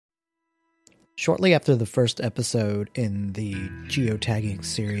Shortly after the first episode in the geotagging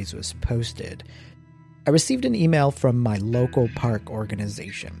series was posted, I received an email from my local park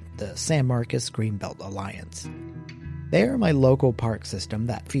organization, the San Marcos Greenbelt Alliance. They are my local park system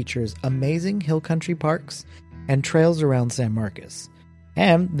that features amazing hill country parks and trails around San Marcos.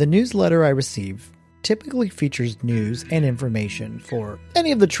 And the newsletter I receive typically features news and information for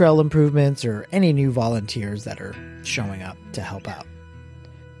any of the trail improvements or any new volunteers that are showing up to help out.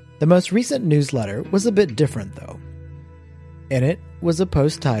 The most recent newsletter was a bit different, though. In it was a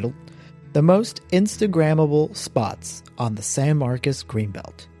post titled, "The Most Instagrammable Spots on the San Marcos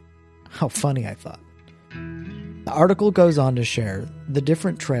Greenbelt." How funny, I thought. The article goes on to share the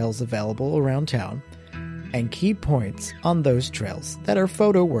different trails available around town and key points on those trails that are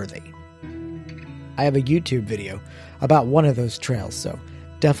photo-worthy. I have a YouTube video about one of those trails, so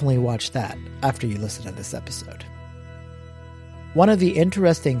definitely watch that after you listen to this episode. One of the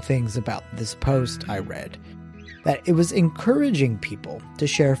interesting things about this post I read, that it was encouraging people to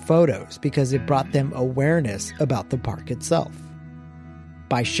share photos because it brought them awareness about the park itself.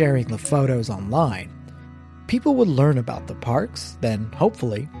 By sharing the photos online, people would learn about the parks, then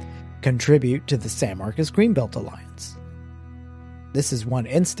hopefully contribute to the San Marcos Greenbelt Alliance. This is one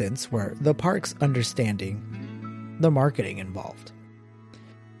instance where the park's understanding the marketing involved.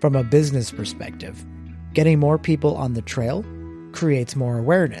 From a business perspective, getting more people on the trail creates more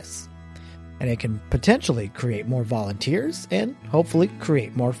awareness, and it can potentially create more volunteers and hopefully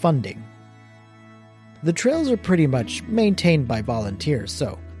create more funding. The trails are pretty much maintained by volunteers,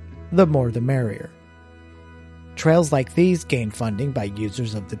 so the more the merrier. Trails like these gain funding by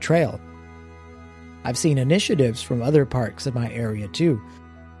users of the trail. I've seen initiatives from other parks in my area too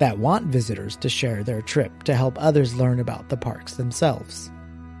that want visitors to share their trip to help others learn about the parks themselves.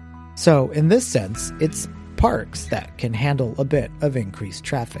 So in this sense, it's parks that can handle a bit of increased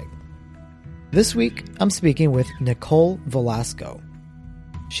traffic. This week, I'm speaking with Nicole Velasco.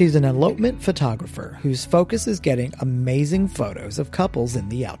 She's an elopement photographer whose focus is getting amazing photos of couples in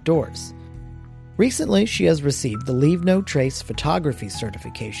the outdoors. Recently, she has received the Leave No Trace photography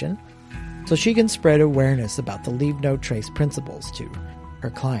certification, so she can spread awareness about the Leave No Trace principles to her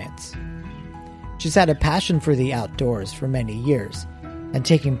clients. She's had a passion for the outdoors for many years, and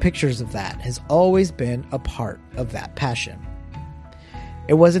taking pictures of that has always been a part of that passion.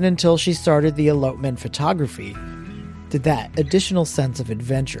 It wasn't until she started the elopement photography did that additional sense of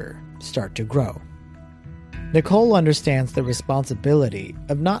adventure start to grow. Nicole understands the responsibility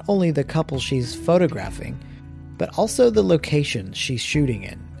of not only the couple she's photographing, but also the location she's shooting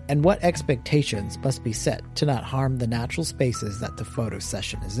in and what expectations must be set to not harm the natural spaces that the photo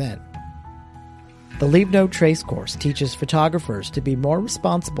session is in. The Leave No Trace course teaches photographers to be more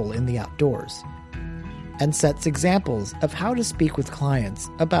responsible in the outdoors and sets examples of how to speak with clients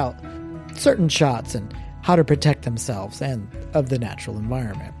about certain shots and how to protect themselves and of the natural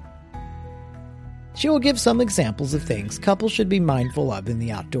environment. She will give some examples of things couples should be mindful of in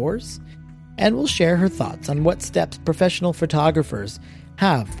the outdoors, and will share her thoughts on what steps professional photographers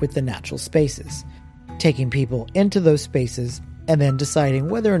have with the natural spaces, taking people into those spaces and then deciding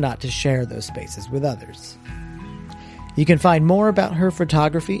whether or not to share those spaces with others. You can find more about her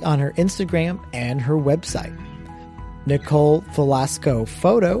photography on her Instagram and her website. Nicole Velasco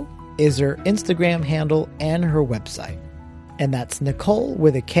Photo is her Instagram handle and her website. And that's Nicole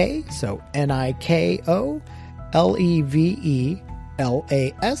with a K, so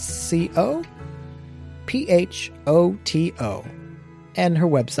NicoleVelascoPhoto. And her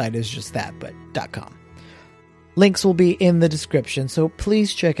website is just that, but .com. Links will be in the description, so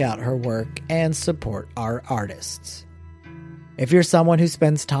please check out her work and support our artists. If you're someone who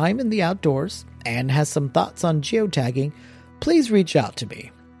spends time in the outdoors and has some thoughts on geotagging, please reach out to me.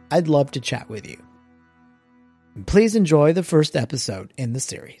 I'd love to chat with you. And please enjoy the first episode in the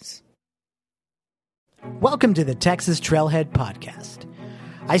series. Welcome to the Texas Trailhead Podcast.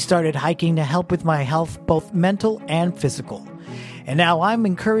 I started hiking to help with my health, both mental and physical. And now I'm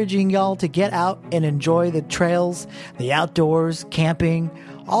encouraging y'all to get out and enjoy the trails, the outdoors, camping,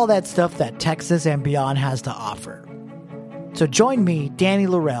 all that stuff that Texas and beyond has to offer. So join me, Danny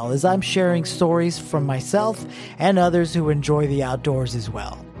Laurel, as I'm sharing stories from myself and others who enjoy the outdoors as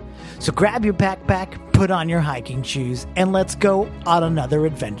well. So grab your backpack, put on your hiking shoes, and let's go on another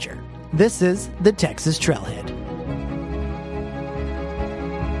adventure. This is the Texas Trailhead.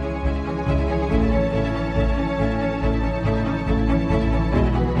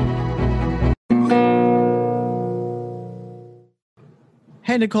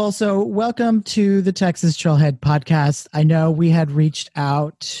 Hey, Nicole. So welcome to the Texas Trailhead Podcast. I know we had reached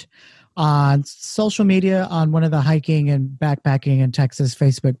out on social media on one of the hiking and backpacking in Texas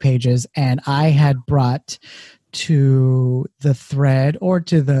Facebook pages, and I had brought to the thread or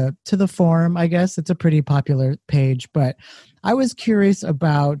to the forum. I guess it's a pretty popular page, but I was curious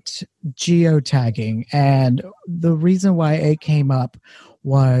about geotagging, and the reason why it came up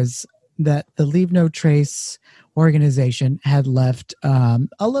was that the Leave No Trace organization had left a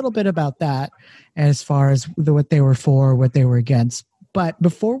little bit about that as far as what they were for, what they were against. But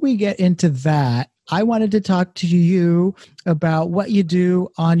before we get into that, I wanted to talk to you about what you do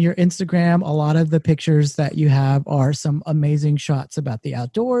on your Instagram. A lot of the pictures that you have are some amazing shots about the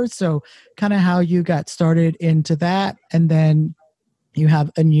outdoors. So kind of how you got started into that. And then you have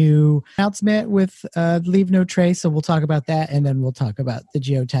a new announcement with Leave No Trace. So we'll talk about that, and then we'll talk about the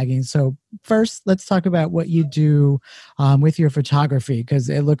geotagging. So first, let's talk about what you do with your photography, because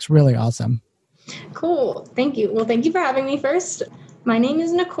it looks really awesome. Cool. Thank you. Well, thank you for having me first. My name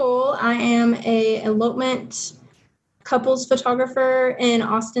is Nicole. I am a elopement couples photographer in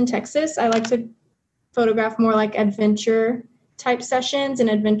Austin, Texas. I like to photograph more like adventure type sessions and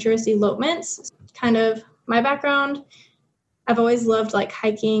adventurous elopements. Kind of my background, I've always loved like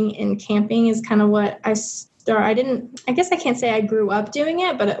hiking and camping is kind of what I guess I can't say I grew up doing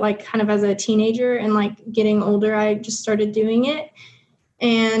it, but like kind of as a teenager and like getting older, I just started doing it.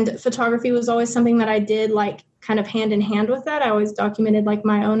 And photography was always something that I did like kind of hand in hand with that. I always documented like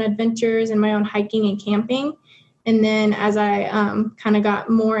my own adventures and my own hiking and camping. And then as I kind of got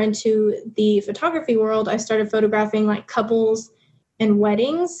more into the photography world, I started photographing like couples and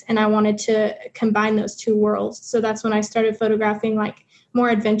weddings, and I wanted to combine those two worlds. So that's when I started photographing like more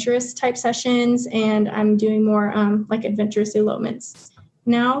adventurous type sessions, and I'm doing more like adventurous elopements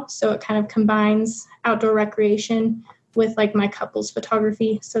now. So it kind of combines outdoor recreation with like my couples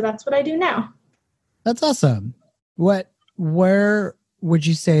photography. So that's what I do now. That's awesome. Where would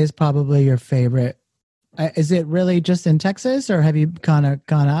you say is probably your favorite? Is it really just in Texas, or have you kind of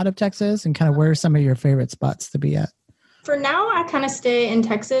gone out of Texas, and kind of where are some of your favorite spots to be at? For now, I kind of stay in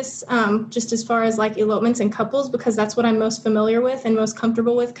Texas, just as far as like elopements and couples, because that's what I'm most familiar with and most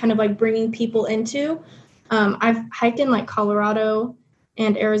comfortable with, kind of like bringing people into. I've hiked in like Colorado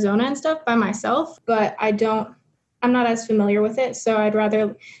and Arizona and stuff by myself, but I'm not as familiar with it. So I'd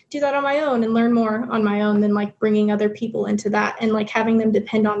rather do that on my own and learn more on my own than like bringing other people into that and like having them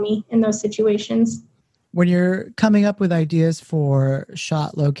depend on me in those situations. When you're coming up with ideas for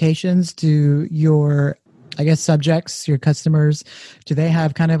shot locations, do your, I guess, subjects, your customers, do they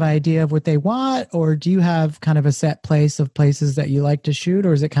have kind of idea of what they want, or do you have kind of a set place of places that you like to shoot,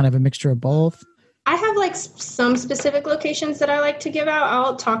 or is it kind of a mixture of both? I have like some specific locations that I like to give out.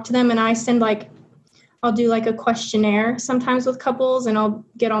 I'll talk to them and I'll do like a questionnaire sometimes with couples, and I'll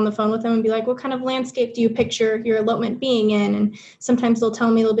get on the phone with them and be like, what kind of landscape do you picture your elopement being in? And sometimes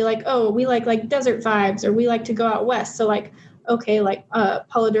they'll be like, oh, we like desert vibes, or we like to go out west. So like, okay, like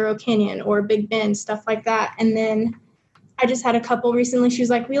Palo Duro Canyon or Big Bend, stuff like that. And then I just had a couple recently. She was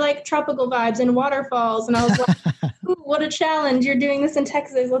like, we like tropical vibes and waterfalls. And I was like, ooh, what a challenge. You're doing this in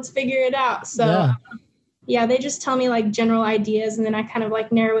Texas. Let's figure it out. So yeah, they just tell me like general ideas, and then I kind of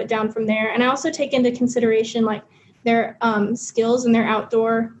like narrow it down from there. And I also take into consideration like their skills and their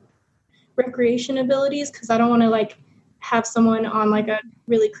outdoor recreation abilities, because I don't want to like have someone on like a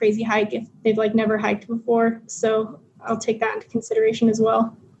really crazy hike if they've like never hiked before. So I'll take that into consideration as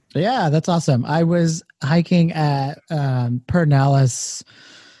well. Yeah, that's awesome. I was hiking at Pedernales,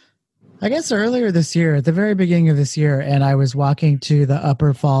 I guess earlier this year, at the very beginning of this year, and I was walking to the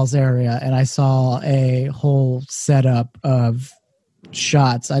Upper Falls area, and I saw a whole setup of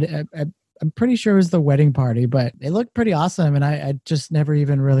shots. I'm pretty sure it was the wedding party, but it looked pretty awesome, and I just never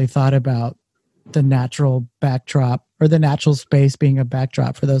even really thought about the natural backdrop or the natural space being a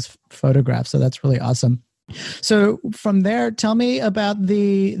backdrop for those photographs. So that's really awesome. So from there, tell me about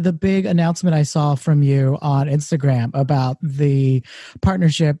the big announcement I saw from you on Instagram about the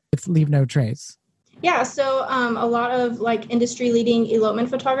partnership with Leave No Trace. Yeah, so a lot of like industry leading elopement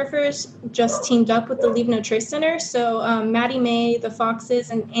photographers just teamed up with the Leave No Trace Center. So Maddie May, the Foxes,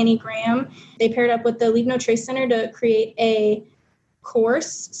 and Annie Graham, they paired up with the Leave No Trace Center to create a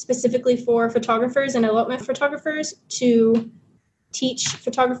course specifically for photographers and elopement photographers to teach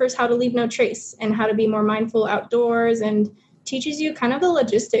photographers how to leave no trace and how to be more mindful outdoors, and teaches you kind of the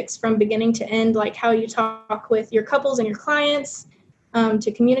logistics from beginning to end, like how you talk with your couples and your clients to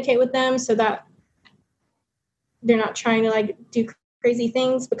communicate with them so that they're not trying to like do crazy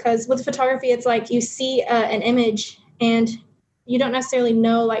things. Because with photography, it's like you see an image and you don't necessarily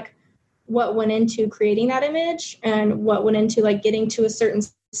know like what went into creating that image and what went into like getting to a certain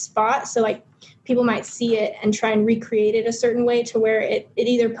spot. So like people might see it and try and recreate it a certain way to where it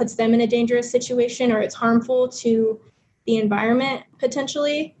either puts them in a dangerous situation or it's harmful to the environment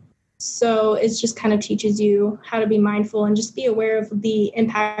potentially. So it just kind of teaches you how to be mindful and just be aware of the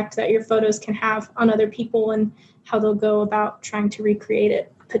impact that your photos can have on other people and how they'll go about trying to recreate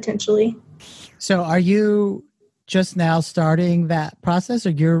it potentially. So are you just now starting that process,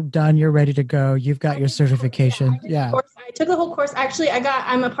 or you're done, you're ready to go, you've got your certification? Yeah. I took the whole course. Actually,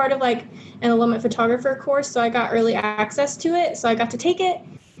 I'm a part of like an elopement photographer course, so I got early access to it. So I got to take it.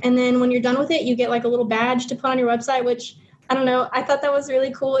 And then when you're done with it, you get like a little badge to put on your website, which I don't know. I thought that was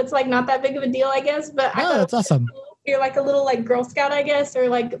really cool. It's like not that big of a deal, I guess, but I thought that's awesome. Cool. You're like a little like Girl Scout, I guess, or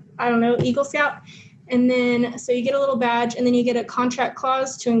like, I don't know, Eagle Scout. And then, so you get a little badge, and then you get a contract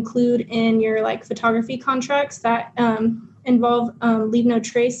clause to include in your like photography contracts that involve leave no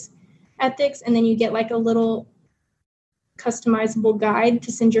trace ethics. And then you get like a little customizable guide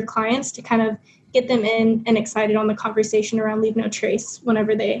to send your clients to kind of get them in and excited on the conversation around leave no trace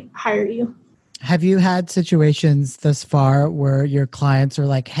whenever they hire you. Have you had situations thus far where your clients are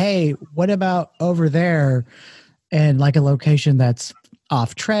like, hey, what about over there in like a location that's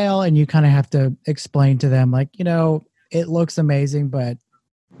off trail, and you kind of have to explain to them like, you know, it looks amazing, but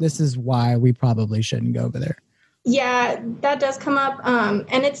this is why we probably shouldn't go over there? Yeah, that does come up.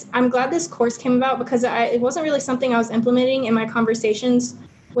 And I'm glad this course came about because it wasn't really something I was implementing in my conversations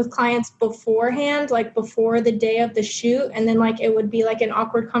with clients beforehand, like before the day of the shoot. And then like, it would be like an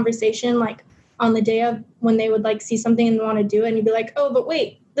awkward conversation, like on the day of when they would like see something and want to do it. And you'd be like, oh, but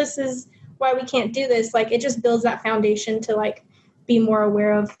wait, this is why we can't do this. Like, it just builds that foundation to like be more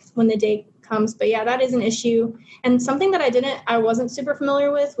aware of when the day comes. But yeah, that is an issue. And something that I wasn't super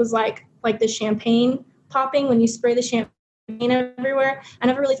familiar with was like the champagne popping when you spray the champagne everywhere. I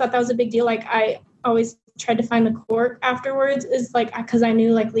never really thought that was a big deal. Like, I always tried to find the cork afterwards, is like, because I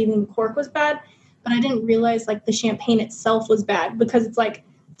knew like leaving the cork was bad, but I didn't realize like the champagne itself was bad because it's like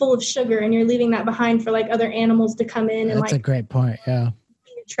full of sugar and you're leaving that behind for like other animals to come in. And that's like, a great point. Yeah.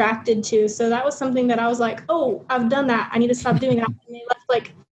 Attracted to. So that was something that I was like, oh, I've done that. I need to stop doing that. And they left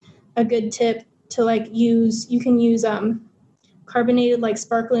like a good tip to like you can use carbonated like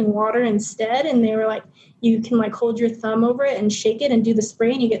sparkling water instead. And they were like, you can like hold your thumb over it and shake it and do the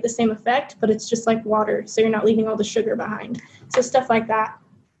spray and you get the same effect, but it's just like water. So you're not leaving all the sugar behind. So stuff like that.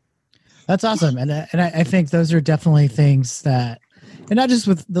 That's awesome. And I think those are definitely things that, and not just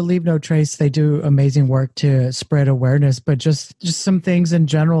with the Leave No Trace, they do amazing work to spread awareness, but just some things in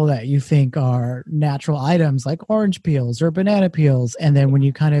general that you think are natural items like orange peels or banana peels. And then when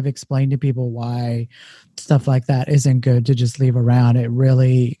you kind of explain to people why stuff like that isn't good to just leave around, it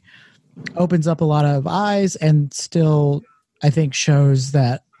really opens up a lot of eyes and still, I think, shows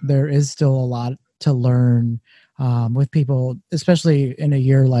that there is still a lot to learn with people, especially in a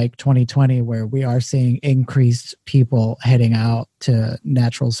year like 2020, where we are seeing increased people heading out to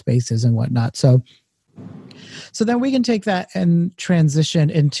natural spaces and whatnot. So then we can take that and transition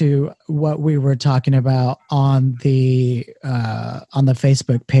into what we were talking about on the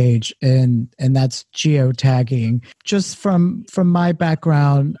Facebook page, and that's geotagging. Just from my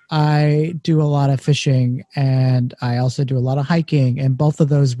background, I do a lot of fishing and I also do a lot of hiking, and both of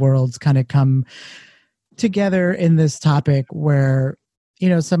those worlds kind of come together in this topic where, you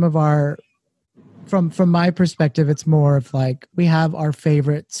know, some of our, from my perspective, it's more of like we have our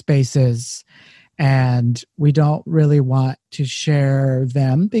favorite spaces and we don't really want to share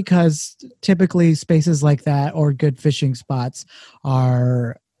them because typically spaces like that or good fishing spots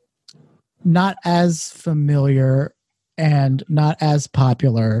are not as familiar and not as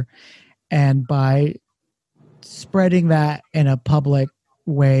popular. And by spreading that in a public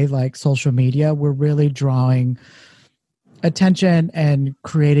way like social media, we're really drawing attention and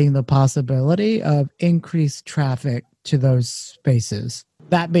creating the possibility of increased traffic to those spaces.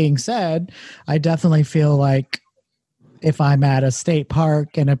 That being said, I definitely feel like if I'm at a state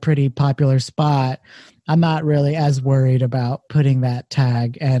park in a pretty popular spot, I'm not really as worried about putting that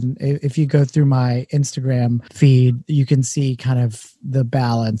tag. And if you go through my Instagram feed, you can see kind of the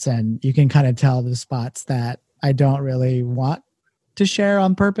balance and you can kind of tell the spots that I don't really want to share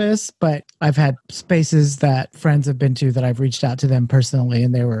on purpose, but I've had spaces that friends have been to that I've reached out to them personally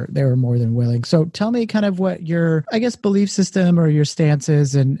and they were more than willing. So tell me kind of what your, I guess, belief system or your stance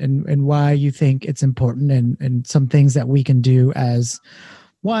is and why you think it's important and some things that we can do as,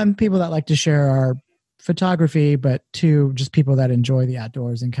 one, people that like to share our photography, but two, just people that enjoy the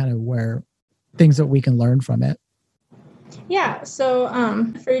outdoors and kind of where things that we can learn from it. Yeah, so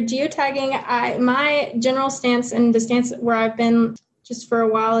for geotagging, my general stance and the stance where I've been just for a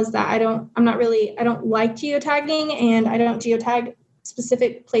while is that I don't like geotagging and I don't geotag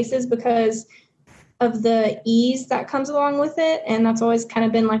specific places because of the ease that comes along with it. And that's always kind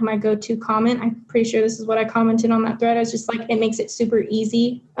of been like my go-to comment. I'm pretty sure this is what I commented on that thread. I was just like, it makes it super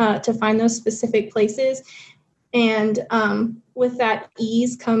easy to find those specific places. And with that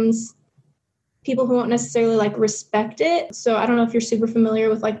ease comes people who won't necessarily like respect it. So I don't know if you're super familiar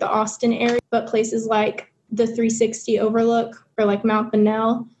with like the Austin area, but places like the 360 Overlook or like Mount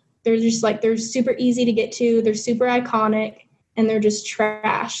Bunnell, they're just like, they're super easy to get to. They're super iconic. And they're just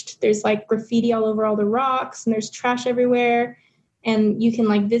trashed. There's like graffiti all over all the rocks and there's trash everywhere. And you can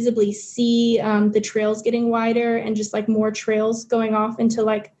like visibly see the trails getting wider and just like more trails going off into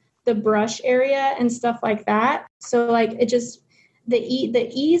like the brush area and stuff like that. So like it just, the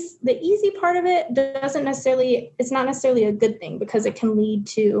easy part of it it's not necessarily a good thing because it can lead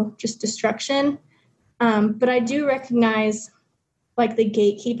to just destruction. But I do recognize like the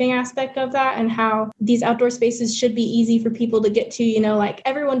gatekeeping aspect of that and how these outdoor spaces should be easy for people to get to, like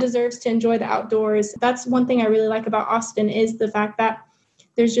everyone deserves to enjoy the outdoors. That's one thing I really like about Austin is the fact that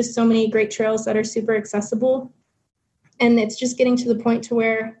there's just so many great trails that are super accessible. And it's just getting to the point to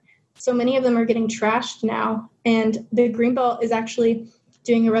where so many of them are getting trashed now. And the Greenbelt is actually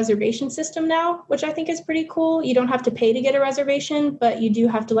doing a reservation system now, which I think is pretty cool. You don't have to pay to get a reservation, but you do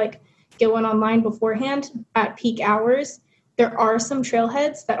have to like get one online beforehand at peak hours. There are some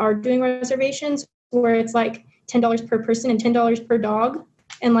trailheads that are doing reservations where it's like $10 per person and $10 per dog.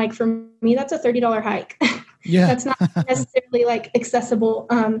 And like for me, that's a $30 hike. Yeah. That's not necessarily like accessible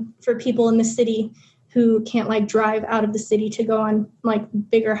for people in the city who can't like drive out of the city to go on like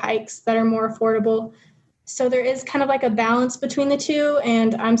bigger hikes that are more affordable. So there is kind of like a balance between the two.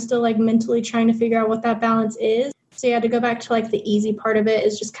 And I'm still like mentally trying to figure out what that balance is. So yeah, to go back to like the easy part of it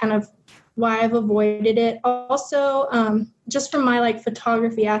is just kind of why I've avoided it. Also, just from my like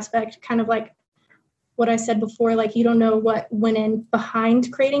photography aspect, kind of like what I said before, like you don't know what went in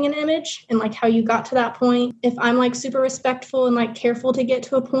behind creating an image and like how you got to that point. If I'm like super respectful and like careful to get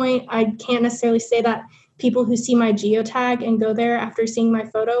to a point, I can't necessarily say that people who see my geotag and go there after seeing my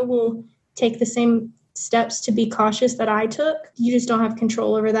photo will take the same steps to be cautious that I took. You just don't have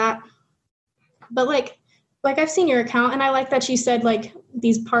control over that. But like I've seen your account and I like that you said like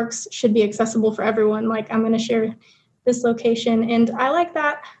these parks should be accessible for everyone. Like I'm going to share this location and I like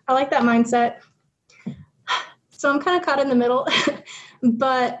that mindset. So I'm kind of caught in the middle,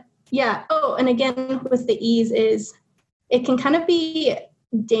 but yeah. Oh, and again, with the ease is it can kind of be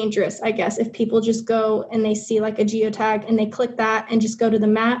dangerous, I guess, if people just go and they see like a geotag and they click that and just go to the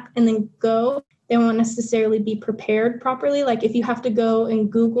map and then go, they won't necessarily be prepared properly. Like if you have to go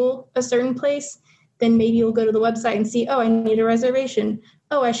and Google a certain place, then maybe you'll go to the website and see, oh, I need a reservation.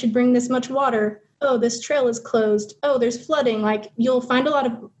 Oh, I should bring this much water. Oh, this trail is closed. Oh, there's flooding. Like you'll find a lot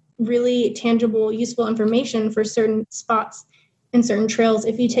of really tangible, useful information for certain spots and certain trails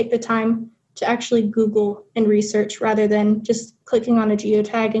if you take the time to actually Google and research rather than just clicking on a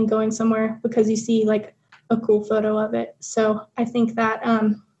geotag and going somewhere because you see like a cool photo of it. So I think that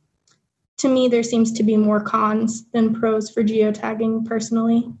to me, there seems to be more cons than pros for geotagging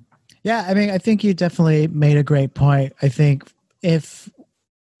personally. Yeah, I mean, I think you definitely made a great point. I think if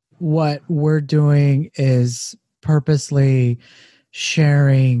what we're doing is purposely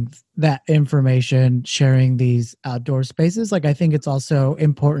sharing that information, sharing these outdoor spaces, like I think it's also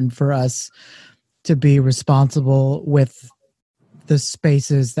important for us to be responsible with the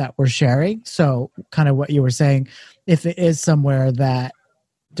spaces that we're sharing. So kind of what you were saying, if it is somewhere that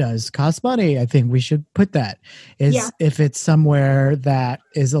does cost money, I think we should put that. If it's somewhere that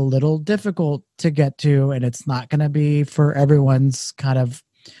is a little difficult to get to and it's not going to be for everyone's kind of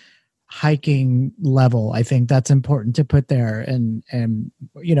hiking level, I think that's important to put there. And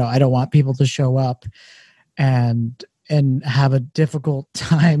I don't want people to show up and have a difficult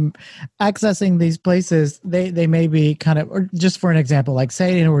time accessing these places. They may be kind of, or just for an example, like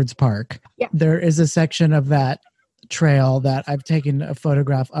say in Edwards Park, there is a section of that trail that I've taken a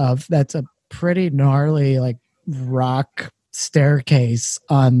photograph of that's a pretty gnarly like rock staircase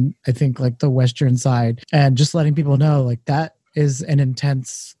on, I think, like the western side, and just letting people know like that is an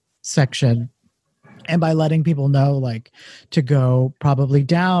intense section. And by letting people know like to go probably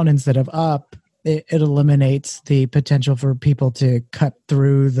down instead of up, it eliminates the potential for people to cut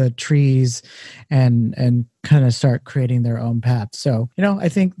through the trees and kind of start creating their own path. So, I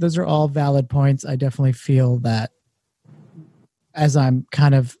think those are all valid points. I definitely feel that as I'm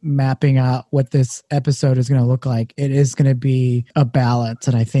kind of mapping out what this episode is going to look like, it is going to be a balance.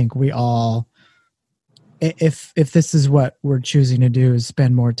 And I think we all, if this is what we're choosing to do, is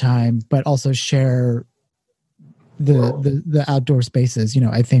spend more time, but also share the outdoor spaces.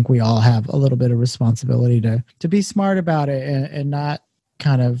 I think we all have a little bit of responsibility to be smart about it and not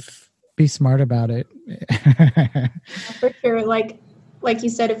kind of be smart about it. For sure. Like you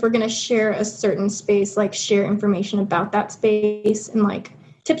said, if we're going to share a certain space, like share information about that space and like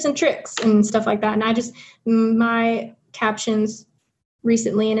tips and tricks and stuff like that. And my captions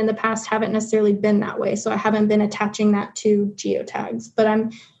recently and in the past haven't necessarily been that way. So I haven't been attaching that to geotags, but I'm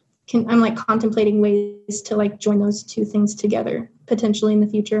like contemplating ways to like join those two things together potentially in the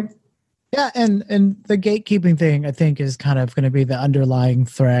future. Yeah, and the gatekeeping thing I think is kind of going to be the underlying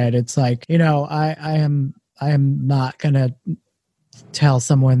thread. It's like, I am not going to tell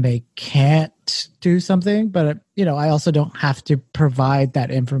someone they can't do something, but I also don't have to provide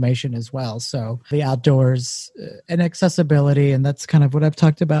that information as well. So the outdoors and accessibility, and that's kind of what I've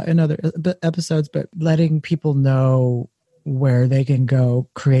talked about in other episodes, but letting people know where they can go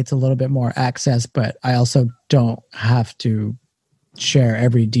creates a little bit more access, but I also don't have to share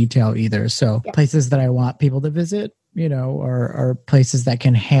every detail either. So places that I want people to visit, are places that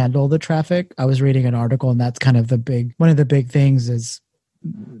can handle the traffic. I was reading an article, and that's kind of one of the big things is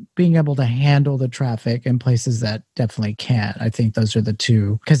being able to handle the traffic in places that definitely can't. I think those are the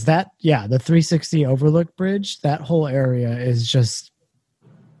two, because the 360 overlook bridge, that whole area is just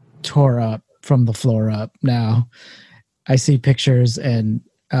tore up from the floor up. Now I see pictures, and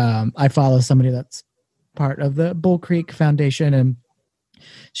I follow somebody that's part of the Bull Creek Foundation, and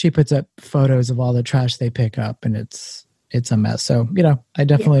she puts up photos of all the trash they pick up, and it's a mess. So, I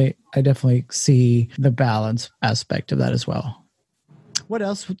definitely see the balance aspect of that as well. What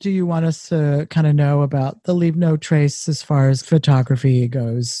else do you want us to kind of know about the Leave No Trace as far as photography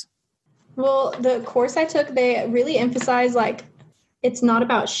goes? Well, the course I took, they really emphasize like it's not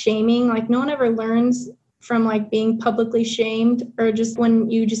about shaming. Like no one ever learns from like being publicly shamed, or just when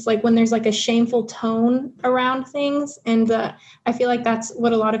there's like a shameful tone around things. And I feel like that's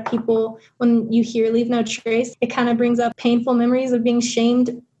what a lot of people, when you hear Leave No Trace, it kind of brings up painful memories of being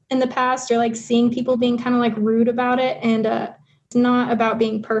shamed in the past, or like seeing people being kind of like rude about it. And it's not about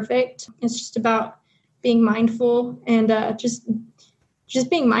being perfect. It's just about being mindful and just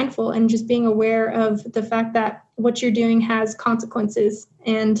being mindful and just being aware of the fact that what you're doing has consequences,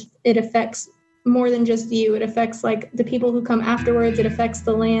 and it affects more than just you. It affects like the people who come afterwards. It affects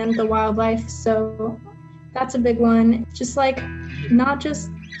the land, the wildlife. So that's a big one. Just like not just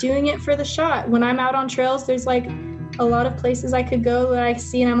doing it for the shot. When I'm out on trails, there's like a lot of places I could go that I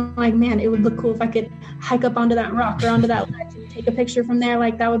see and I'm like, man, it would look cool if I could hike up onto that rock or onto that ledge and take a picture from there.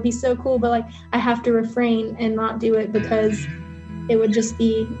 Like that would be so cool. But like I have to refrain and not do it because it would just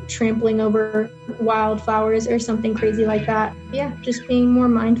be trampling over wildflowers or something crazy like that. Yeah, just being more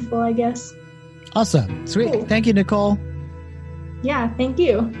mindful, I guess. Awesome. Sweet. Cool. Thank you, Nicole. Yeah, thank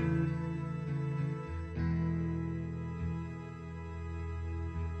you.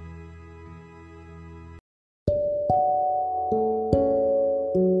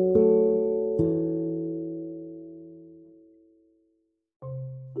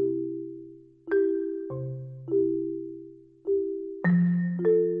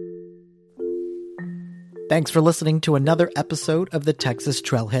 Thanks for listening to another episode of the Texas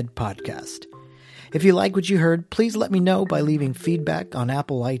Trailhead Podcast. If you like what you heard, please let me know by leaving feedback on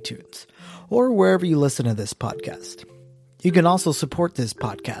Apple iTunes or wherever you listen to this podcast. You can also support this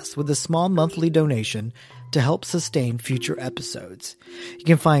podcast with a small monthly donation to help sustain future episodes. You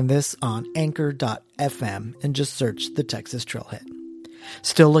can find this on anchor.fm and just search the Texas Trailhead.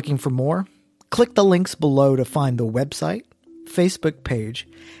 Still looking for more? Click the links below to find the website, Facebook page,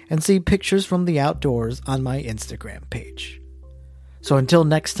 and see pictures from the outdoors on my Instagram page. So until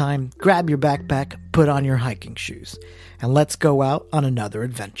next time, grab your backpack, put on your hiking shoes, and let's go out on another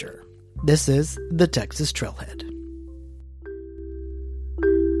adventure. This is the Texas Trailhead.